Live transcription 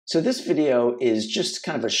So this video is just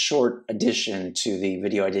kind of a short addition to the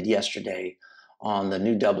video I did yesterday on the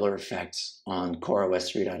new doubler effects on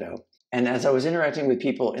CorOS 3.0. And as I was interacting with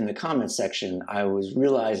people in the comments section, I was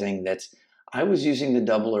realizing that I was using the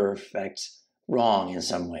doubler effect wrong in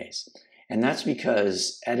some ways. And that's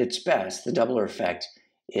because at its best, the doubler effect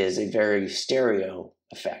is a very stereo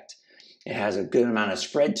effect. It has a good amount of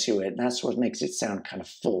spread to it, and that's what makes it sound kind of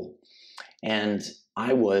full. And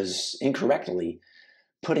I was incorrectly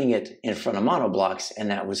putting it in front of mono blocks,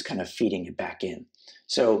 and that was kind of feeding it back in.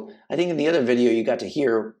 So I think in the other video, you got to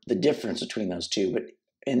hear the difference between those two. But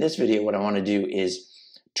in this video, what I want to do is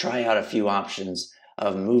try out a few options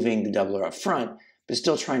of moving the doubler up front, but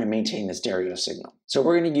still trying to maintain the stereo signal. So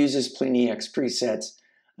we're going to use this PleanEX preset.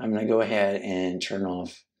 I'm going to go ahead and turn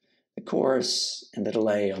off the chorus and the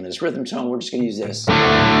delay on this rhythm tone. We're just going to use this.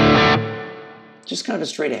 Just kind of a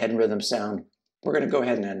straight ahead rhythm sound. We're going to go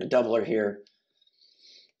ahead and add a doubler here.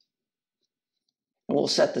 And we'll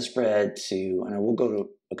set the spread to, and we'll go to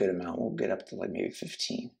a good amount. We'll get up to like maybe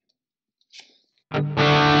 15.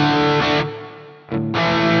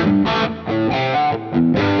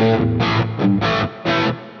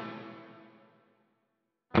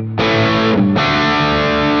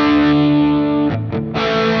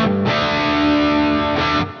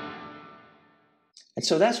 And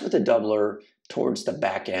so that's with the doubler towards the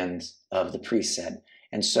back end of the preset.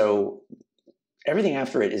 And so everything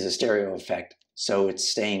after it is a stereo effect. So it's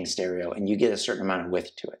staying stereo and you get a certain amount of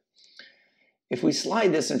width to it. If we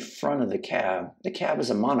slide this in front of the cab is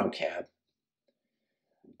a mono cab.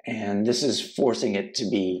 And this is forcing it to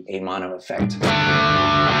be a mono effect.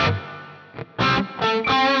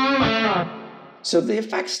 So the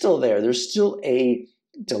effect's still there. There's still a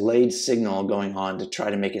delayed signal going on to try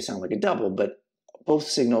to make it sound like a double, but both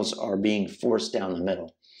signals are being forced down the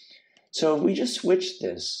middle. So if we just switch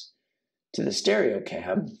this to the stereo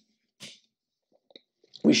cab,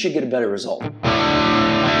 we should get a better result. And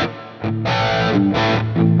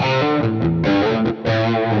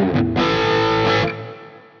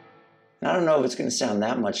I don't know if it's going to sound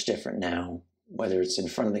that much different now, whether it's in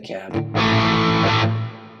front of the cab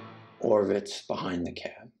or if it's behind the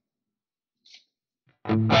cab.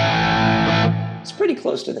 It's pretty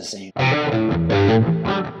close to the same.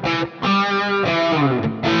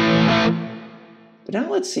 But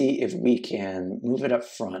now let's see if we can move it up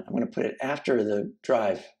front. I'm going to put it after the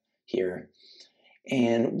drive here.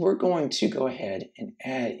 And we're going to go ahead and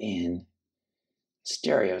add in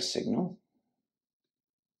stereo signal.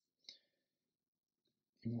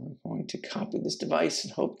 And we're going to copy this device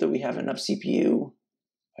and hope that we have enough CPU.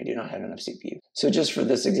 I do not have enough CPU. So just for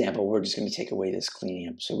this example, we're just going to take away this clean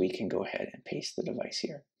amp so we can go ahead and paste the device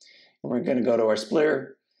here. And we're going to go to our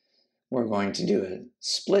splitter. We're going to do a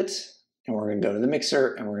split. And we're going to go to the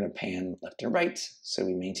mixer and we're going to pan left and right so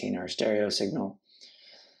we maintain our stereo signal.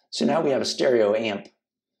 So now we have a stereo amp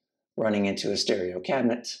running into a stereo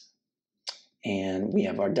cabinet and we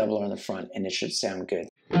have our doubler on the front and it should sound good.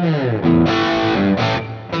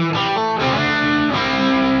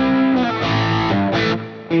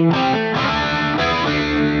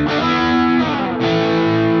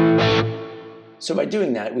 So by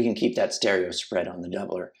doing that, we can keep that stereo spread on the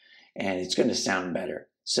doubler and it's going to sound better.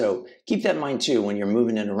 So keep that in mind too when you're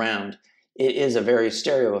moving it around. It is a very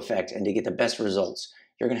stereo effect, and to get the best results,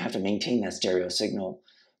 you're going to have to maintain that stereo signal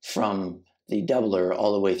from the doubler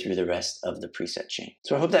all the way through the rest of the preset chain.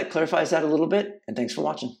 So I hope that clarifies that a little bit, and thanks for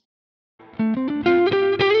watching.